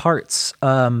moving parts.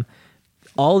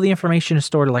 All the information is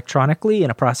stored electronically in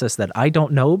a process that I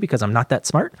don't know because I'm not that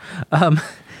smart.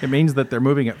 It means that they're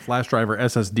moving at flash drive or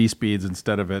SSD speeds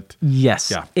instead of at... Yes.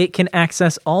 Yeah. It can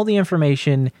access all the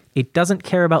information. It doesn't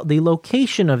care about the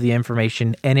location of the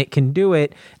information, and it can do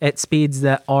it at speeds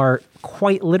that are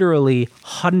quite literally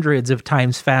hundreds of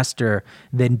times faster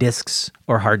than disks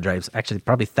or hard drives. Actually,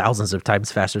 probably thousands of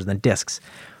times faster than disks.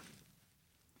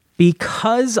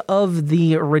 Because of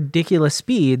the ridiculous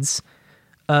speeds,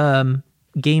 game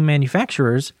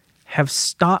manufacturers have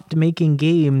stopped making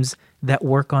games that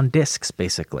work on discs,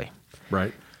 basically.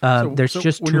 Right. There's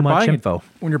just too much info.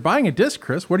 When you're buying a disc,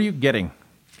 Chris, what are you getting?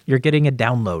 You're getting a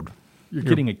download. You're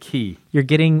getting a key. You're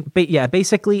getting,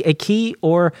 basically a key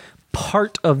or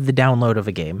part of the download of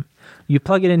a game. You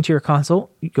plug it into your console.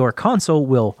 Your console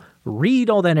will read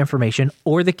all that information,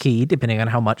 or the key, depending on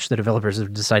how much the developers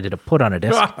have decided to put on a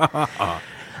disc.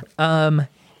 And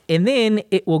then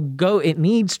it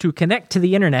needs to connect to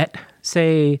the internet,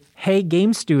 say, hey,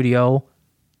 game studio,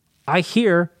 I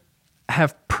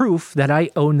have proof that I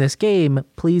own this game.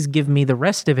 Please give me the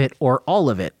rest of it or all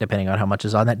of it, depending on how much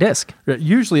is on that disc.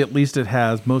 Usually, at least, it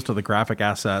has most of the graphic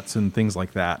assets and things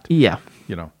like that. Yeah.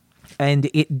 And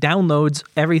it downloads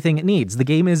everything it needs. The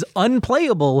game is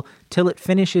unplayable till it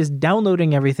finishes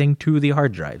downloading everything to the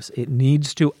hard drives. It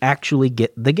needs to actually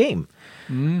get the game.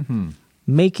 Mm-hmm.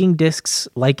 Making discs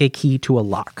like a key to a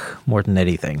lock more than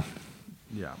anything.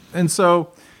 Yeah. And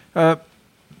so...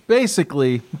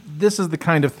 basically, this is the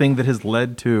kind of thing that has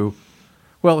led to,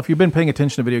 well, if you've been paying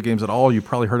attention to video games at all, you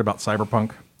probably heard about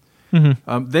Cyberpunk.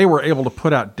 Mm-hmm. They were able to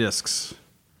put out discs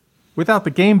without the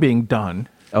game being done.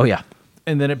 Oh, yeah.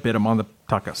 And then it bit them on the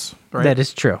tuckus. Right? That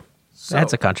is true. So,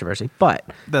 that's a controversy, but...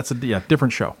 That's a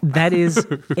different show. That is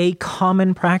a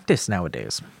common practice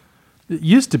nowadays. It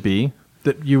used to be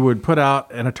that you would put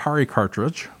out an Atari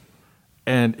cartridge,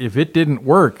 and if it didn't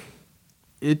work...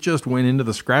 it just went into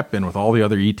the scrap bin with all the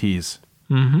other ETs.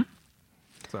 Mm-hmm.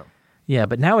 So. Yeah,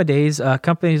 but nowadays,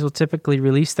 companies will typically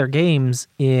release their games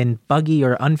in buggy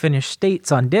or unfinished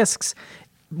states on discs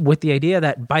with the idea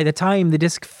that by the time the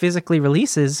disc physically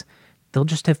releases, they'll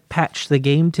just have patched the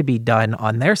game to be done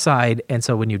on their side. And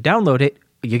so when you download it,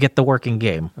 you get the working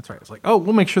game. That's right. It's like,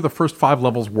 we'll make sure the first 5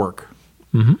 levels work.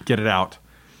 Mm-hmm. Get it out.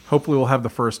 Hopefully we'll have the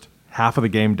first half of the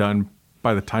game done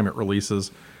by the time it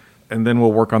releases. And then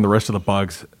we'll work on the rest of the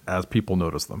bugs as people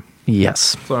notice them.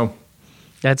 Yes. So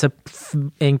that's a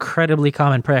incredibly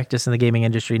common practice in the gaming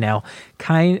industry now.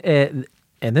 And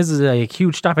this is a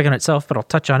huge topic in itself, but I'll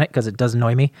touch on it because it does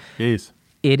annoy me. Yes.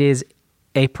 It is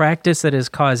a practice that is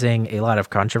causing a lot of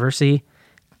controversy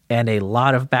and a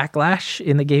lot of backlash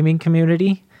in the gaming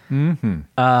community.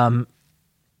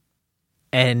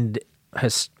 And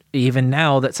even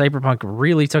now that Cyberpunk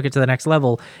really took it to the next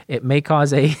level, it may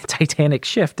cause a titanic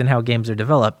shift in how games are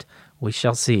developed. We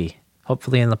shall see,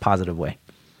 hopefully in the positive way.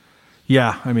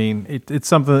 Yeah, I mean, it's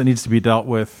something that needs to be dealt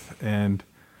with. And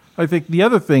I think the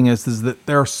other thing is that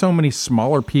there are so many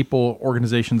smaller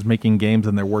organizations making games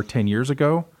than there were 10 years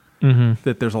ago,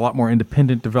 that there's a lot more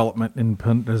independent development,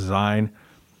 independent design,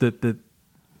 that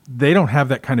they don't have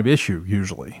that kind of issue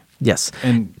usually. Yes.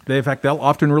 And in fact, they'll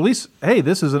often release, hey,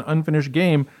 this is an unfinished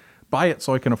game. Buy it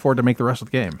so I can afford to make the rest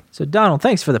of the game. So, Donald,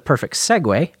 thanks for the perfect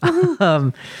segue.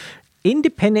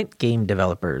 Independent game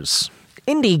developers.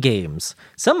 Indie games.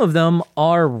 Some of them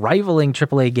are rivaling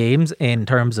AAA games in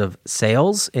terms of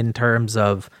sales, in terms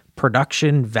of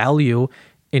production value,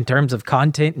 in terms of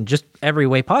content, and just every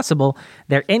way possible.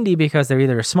 They're indie because they're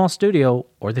either a small studio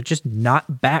or they're just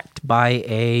not backed by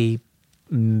a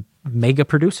mega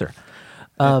producer.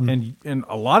 And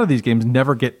a lot of these games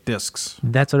never get discs.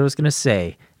 That's what I was going to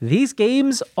say. These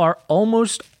games are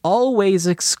almost always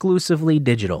exclusively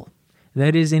digital.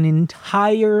 That is an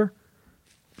entire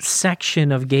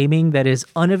section of gaming that is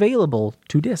unavailable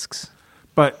to discs.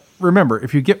 But remember,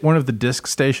 if you get one of the disc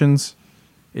stations,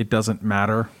 it doesn't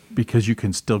matter because you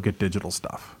can still get digital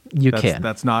stuff.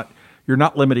 That's not, you're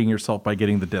not limiting yourself by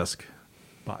getting the disc,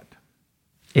 but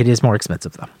it is more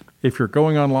expensive though. If you're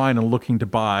going online and looking to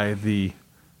buy the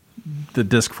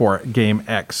disc for game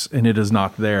X and it is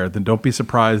not there, then don't be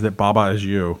surprised that Baba Is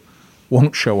You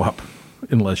won't show up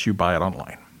unless you buy it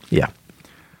online. Yeah.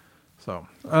 So,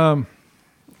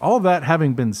 all of that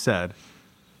having been said,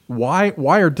 why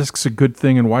are discs a good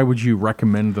thing, and why would you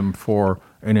recommend them for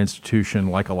an institution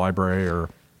like a library or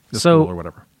a school or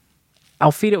whatever?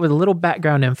 I'll feed it with a little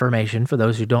background information for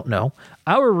those who don't know.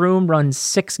 Our room runs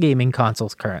 6 gaming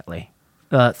consoles currently.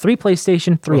 3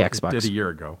 PlayStation, 3 Xbox. It did a year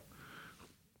ago.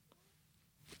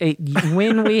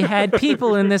 When we had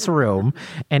people in this room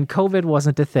and COVID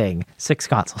wasn't a thing, 6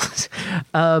 consoles.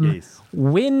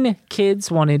 When kids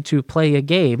wanted to play a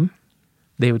game,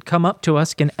 they would come up to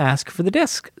us and ask for the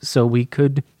disc so we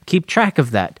could keep track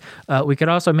of that. We could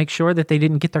also make sure that they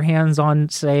didn't get their hands on,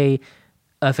 say,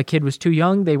 if a kid was too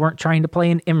young, they weren't trying to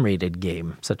play an M-rated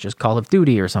game, such as Call of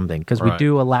Duty or something, because we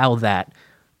do allow that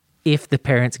if the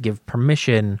parents give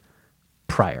permission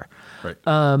prior. Right.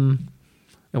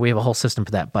 And we have a whole system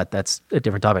for that, but that's a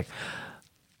different topic.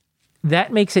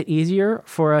 That makes it easier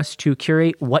for us to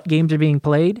curate what games are being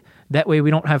played. That way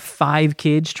we don't have 5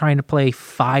 kids trying to play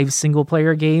 5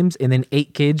 single-player games and then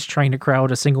 8 kids trying to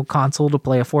crowd a single console to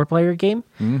play a 4-player game.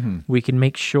 Mm-hmm. We can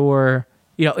make sure,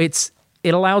 it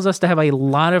allows us to have a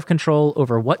lot of control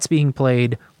over what's being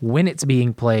played, when it's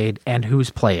being played, and who's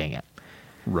playing it.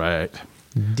 Right.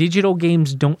 Digital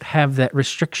games don't have that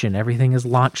restriction. Everything is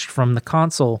launched from the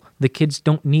console. The kids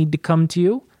don't need to come to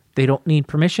you. They don't need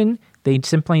permission. They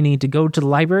simply need to go to the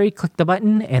library, click the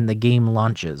button, and the game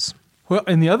launches. Well,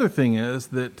 and the other thing is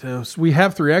that we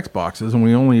have 3 Xboxes, and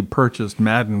we only purchased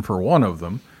Madden for one of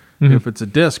them. Mm-hmm. If it's a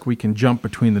disc, we can jump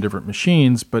between the different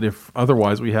machines. But if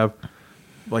otherwise we have,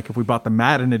 like if we bought the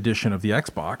Madden edition of the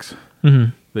Xbox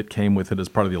that came with it as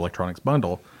part of the electronics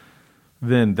bundle,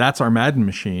 then that's our Madden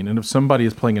machine. And if somebody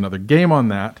is playing another game on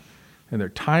that and their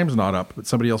time's not up, but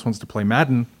somebody else wants to play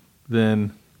Madden,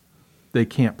 then they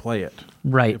can't play it.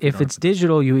 Right. If it's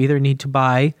digital, you either need to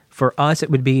buy, for us, it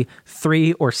would be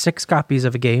 3 or 6 copies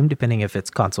of a game, depending if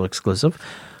it's console exclusive.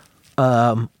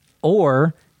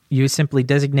 Or you simply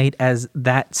designate as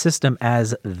that system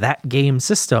as that game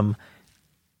system.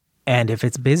 And if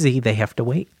it's busy, they have to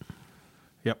wait.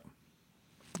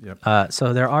 Yep.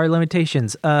 So there are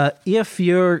limitations. If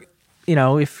you're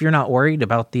not worried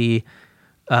about the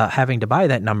having to buy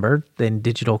that number, then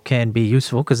digital can be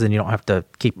useful because then you don't have to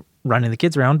keep running the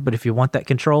kids around. But if you want that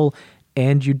control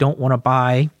and you don't want to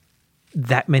buy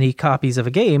that many copies of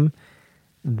a game,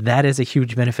 that is a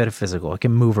huge benefit of physical. It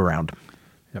can move around.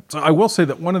 Yep. So I will say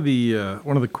that one of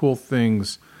the cool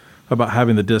things about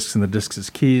having the discs and the discs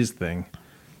as keys thing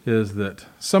is that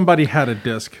somebody had a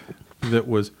disc that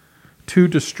was too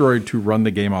destroyed to run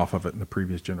the game off of it in the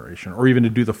previous generation, or even to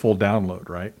do the full download,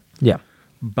 right? Yeah.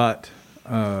 But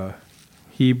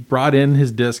he brought in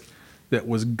his disc that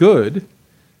was good.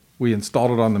 We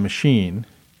installed it on the machine,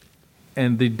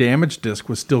 and the damaged disc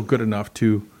was still good enough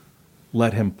to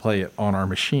let him play it on our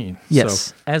machine. Yes.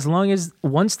 So, as long as,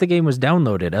 once the game was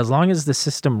downloaded, as long as the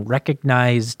system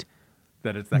recognized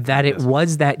that it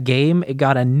was that game, it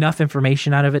got enough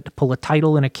information out of it to pull a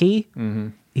title and a key. Mm-hmm.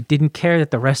 It didn't care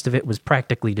that the rest of it was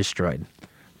practically destroyed.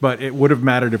 But it would have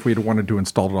mattered if we had wanted to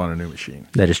install it on a new machine.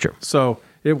 That is true. So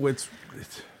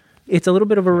it's a little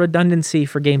bit of a redundancy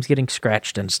for games getting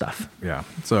scratched and stuff. Yeah.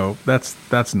 So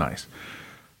that's nice.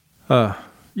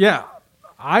 Yeah.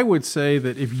 I would say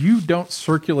that if you don't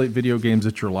circulate video games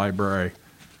at your library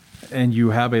and you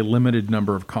have a limited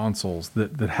number of consoles,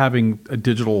 that having a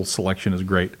digital selection is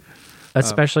great.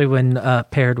 Especially when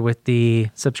paired with the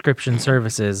subscription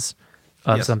services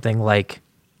of Yes. something like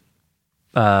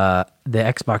the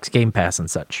Xbox Game Pass and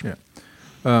such.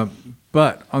 Yeah.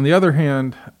 But on the other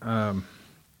hand,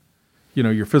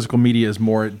 your physical media is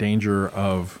more at danger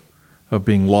of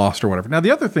being lost or whatever. Now,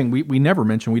 the other thing we never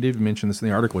mentioned, we didn't even mention this in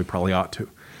the article, we probably ought to,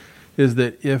 is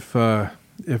that if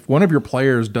one of your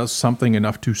players does something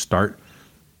enough to start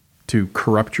to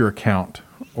corrupt your account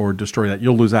or destroy that,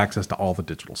 you'll lose access to all the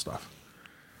digital stuff.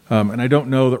 And I don't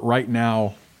know that right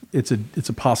now it's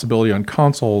a possibility on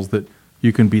consoles that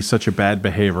you can be such a bad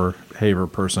behavior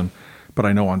person. But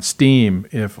I know on Steam,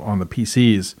 if on the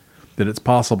PCs, that it's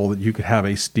possible that you could have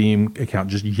a Steam account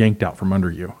just yanked out from under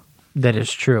you. That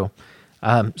is true.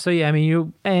 So yeah,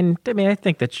 I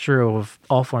think that's true of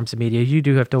all forms of media. You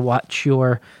do have to watch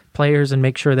your players and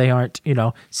make sure they aren't,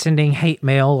 sending hate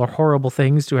mail or horrible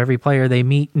things to every player they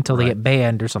meet until they get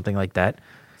banned or something like that.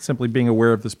 Simply being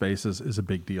aware of the space is a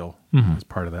big deal as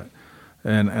part of that.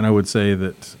 And I would say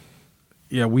that,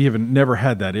 yeah, we haven't never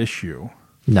had that issue.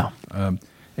 No.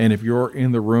 And if you're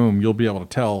in the room, you'll be able to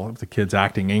tell if the kid's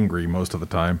acting angry most of the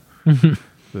time,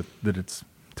 that it's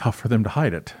tough for them to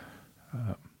hide it.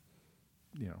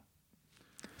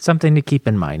 Something to keep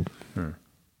in mind. Sure.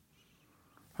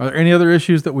 Are there any other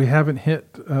issues that we haven't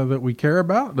hit that we care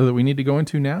about, that we need to go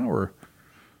into now? Or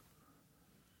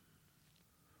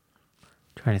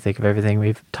Trying to think of everything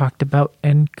we've talked about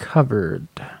and covered.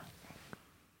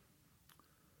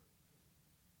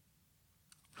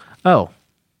 Oh,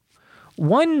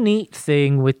 one neat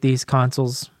thing with these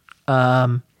consoles,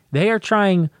 they are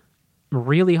trying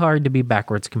really hard to be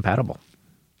backwards compatible,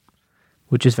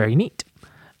 which is very neat.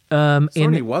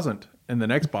 Sony wasn't, and then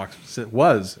Xbox it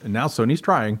was, and now Sony's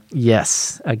trying.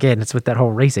 Yes, again, it's with that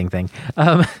whole racing thing.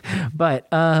 But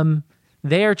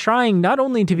they are trying not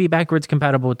only to be backwards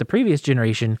compatible with the previous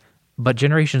generation, but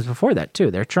generations before that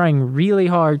too. They're trying really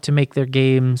hard to make their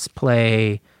games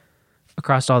play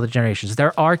across all the generations.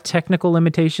 There are technical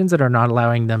limitations that are not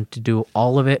allowing them to do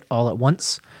all of it all at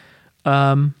once.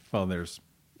 Well, there's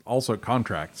also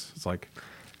contracts. It's like,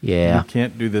 Yeah. you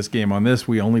can't do this game on this.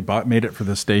 We only made it for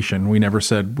this station. We never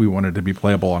said we wanted to be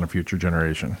playable on a future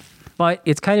generation. But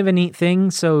it's kind of a neat thing,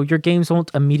 so your games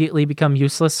won't immediately become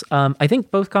useless. I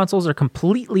think both consoles are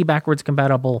completely backwards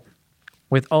compatible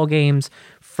with all games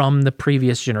from the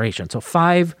previous generation. So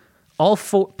all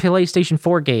PlayStation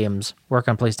 4 games work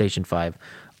on PlayStation 5.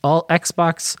 All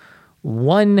Xbox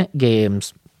One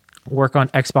games work on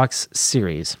Xbox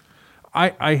Series.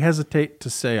 I hesitate to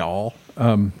say all.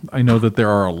 I know that there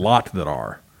are a lot that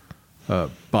are,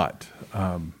 but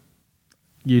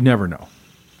you never know.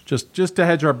 Just to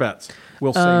hedge our bets,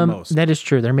 we'll say most. That is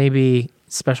true. There may be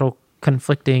special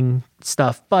conflicting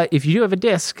stuff, but if you do have a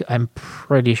disc, I'm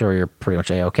pretty sure you're pretty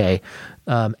much A-okay.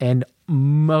 And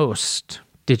most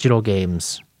digital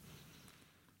games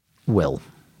will.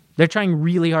 They're trying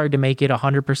really hard to make it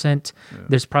 100%. Yeah.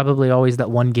 There's probably always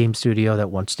that one game studio that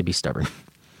wants to be stubborn.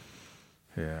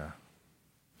 Yeah.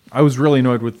 I was really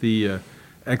annoyed with the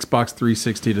Xbox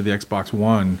 360 to the Xbox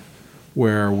One,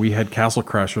 where we had Castle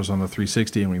Crashers on the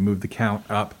 360 and we moved the count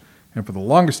up. And for the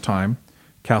longest time,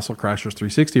 Castle Crashers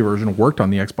 360 version worked on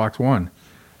the Xbox One,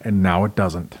 and now it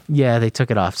doesn't. Yeah, they took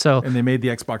it off. And they made the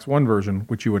Xbox One version,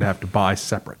 which you would have to buy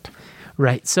separate.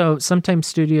 Right. So sometimes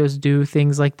studios do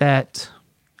things like that.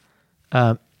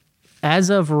 As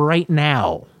of right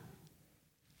now,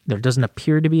 there doesn't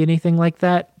appear to be anything like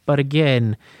that. But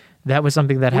again, that was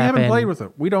something that happened. We haven't played with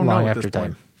it. We don't know at this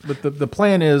point. But the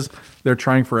plan is they're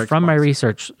trying for Xbox. From my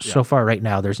research so far right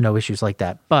now, there's no issues like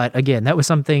that. But again, that was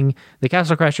something, the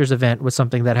Castle Crashers event was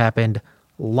something that happened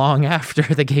long after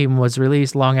the game was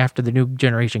released, long after the new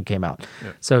generation came out.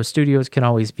 Yeah. So studios can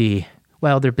always be,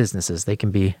 well, they're businesses. They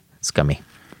can be scummy.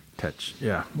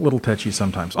 A little touchy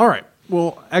sometimes. All right.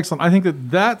 Well, excellent. I think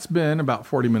that's been about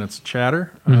 40 minutes of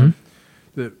chatter.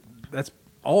 That's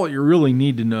all you really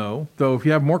need to know. Though if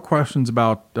you have more questions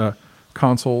about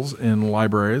consoles in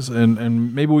libraries,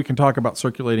 and maybe we can talk about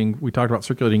circulating. We talked about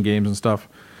circulating games and stuff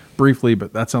briefly,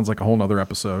 but that sounds like a whole nother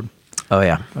episode. Oh,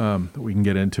 yeah. That we can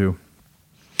get into.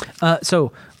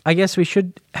 So I guess we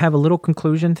should have a little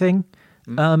conclusion thing.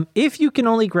 If you can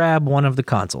only grab one of the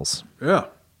consoles,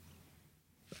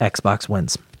 Xbox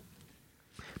wins.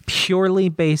 Purely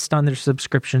based on their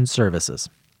subscription services.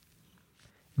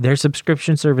 Their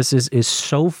subscription services is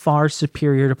so far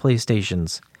superior to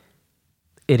PlayStation's.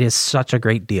 It is such a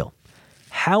great deal.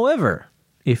 However,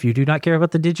 if you do not care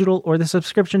about the digital or the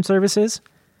subscription services,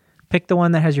 pick the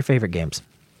one that has your favorite games.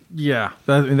 Yeah,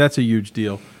 that's a huge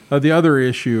deal. The other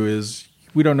issue is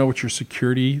we don't know what your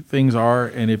security things are,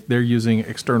 and if they're using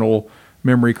external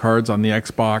memory cards on the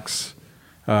Xbox,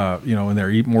 and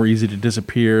they're more easy to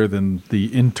disappear than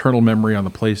the internal memory on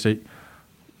the PlayStation.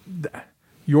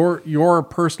 Your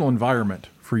personal environment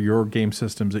for your game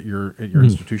systems at your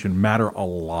institution matter a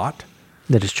lot.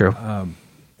 That is true.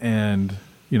 And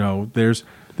there's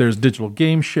digital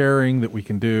game sharing that you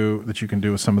can do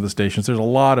with some of the stations. There's a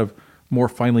lot of more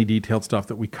finely detailed stuff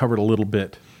that we covered a little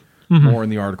bit more in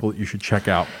the article that you should check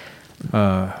out.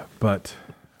 But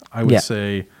I would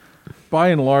say, by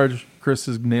and large, Chris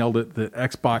has nailed it. That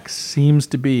Xbox seems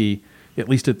to be, at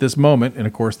least at this moment, and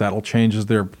of course that'll change as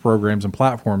their programs and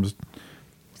platforms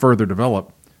further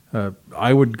develop.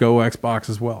 I would go Xbox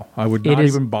as well. I would not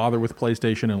even bother with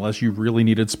PlayStation unless you really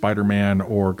needed Spider-Man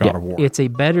or God of War. It's a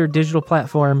better digital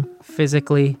platform.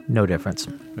 Physically, no difference.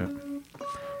 Yeah.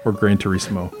 Or Gran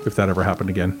Turismo, if that ever happened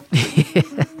again.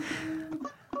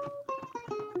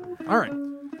 All right.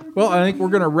 Well, I think we're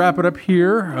going to wrap it up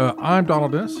here. I'm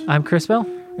Donald Dennis. I'm Chris Bell.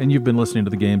 And you've been listening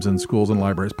to the Games in Schools and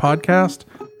Libraries podcast.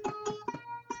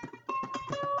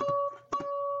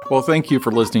 Well, thank you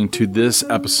for listening to this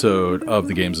episode of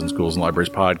the Games in Schools and Libraries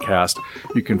podcast.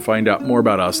 You can find out more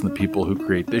about us and the people who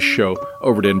create this show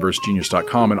over at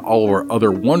inversegenius.com and all of our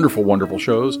other wonderful, wonderful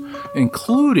shows,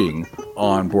 including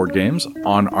on board games,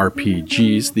 on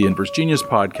RPGs, the Inverse Genius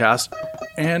podcast,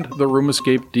 and the Room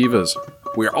Escape Divas.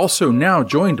 We are also now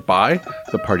joined by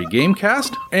the Party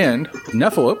Gamecast and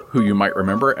Nephilim, who you might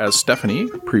remember as Stephanie,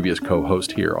 previous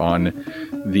co-host here on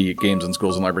the Games in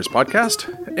Schools and Libraries podcast,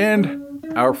 and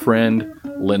our friend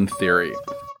Lynn Theory.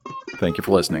 Thank you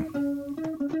for listening.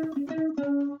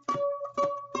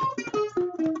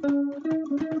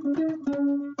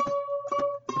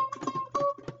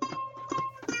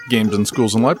 Games in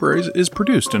Schools and Libraries is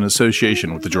produced in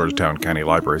association with the Georgetown County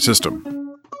Library System.